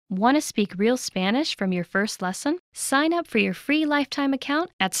Want to speak real Spanish from your first lesson? Sign up for your free lifetime account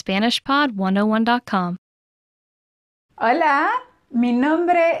at SpanishPod101.com. Hola, mi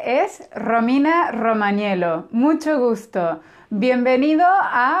nombre es Romina Romagnolo. Mucho gusto. Bienvenido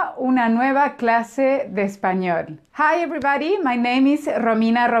a una nueva clase de español. Hi everybody, my name is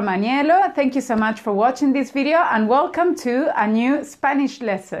Romina Romagnolo. Thank you so much for watching this video and welcome to a new Spanish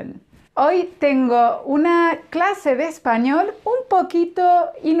lesson. Hoy tengo una clase de español un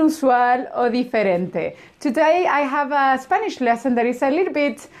poquito inusual o diferente. Today I have a Spanish lesson that is a little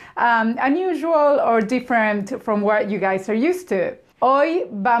bit unusual or different from what you guys are used to. Hoy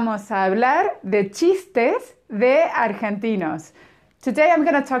vamos a hablar de chistes de argentinos. Today I'm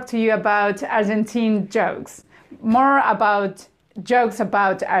going to talk to you about Argentine jokes, more about jokes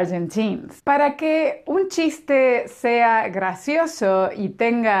about Argentines. Para que un chiste sea gracioso y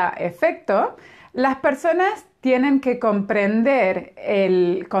tenga efecto, las personas tienen que comprender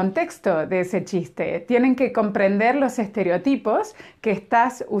el contexto de ese chiste, tienen que comprender los estereotipos que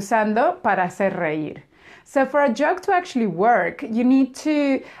estás usando para hacer reír. So for a joke to actually work, you need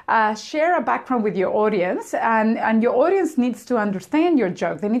to share a background with your audience, and your audience needs to understand your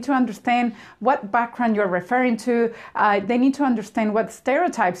joke. They need to understand what background you're referring to. They need to understand what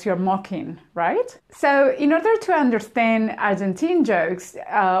stereotypes you're mocking, right? So in order to understand Argentine jokes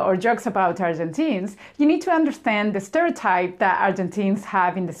or jokes about Argentines, you need to understand the stereotype that Argentines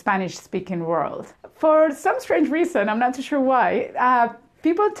have in the Spanish-speaking world. For some strange reason, I'm not too sure why,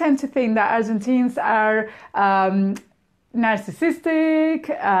 people tend to think that Argentines are narcissistic,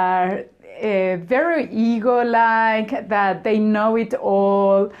 very ego-like, that they know it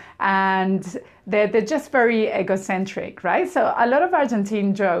all, and they're just very egocentric, right? So a lot of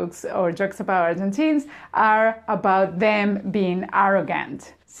Argentine jokes or jokes about Argentines are about them being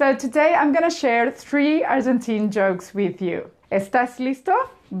arrogant. So today I'm going to share 3 Argentine jokes with you. ¿Estás listo?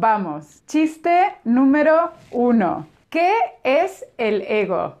 Vamos. Chiste número 1. ¿Qué es el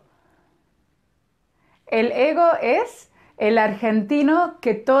ego? El ego es el argentino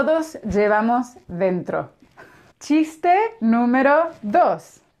que todos llevamos dentro. Chiste número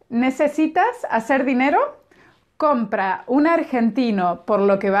 2. ¿Necesitas hacer dinero? Compra un argentino por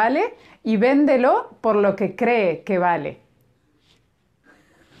lo que vale y véndelo por lo que cree que vale.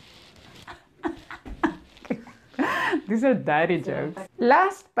 These are daddy jokes.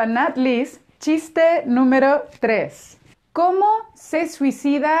 Last but not least, chiste número 3. ¿Cómo se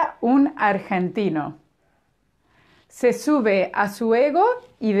suicida un argentino? Se sube a su ego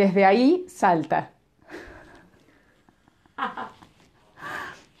y desde ahí salta.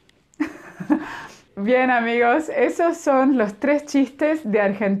 Bien amigos, esos son los 3 chistes de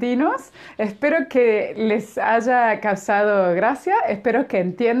argentinos. Espero que les haya causado gracia, espero que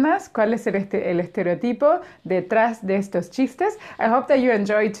entiendas cuál es el estereotipo detrás de estos chistes. I hope that you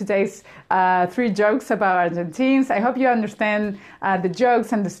enjoyed today's 3 jokes about Argentines. I hope you understand the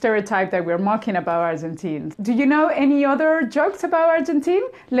jokes and the stereotype that we're mocking about Argentines. Do you know any other jokes about Argentine?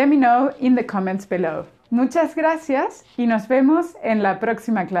 Let me know in the comments below. Muchas gracias y nos vemos en la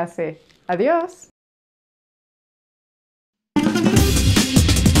próxima clase. Adiós.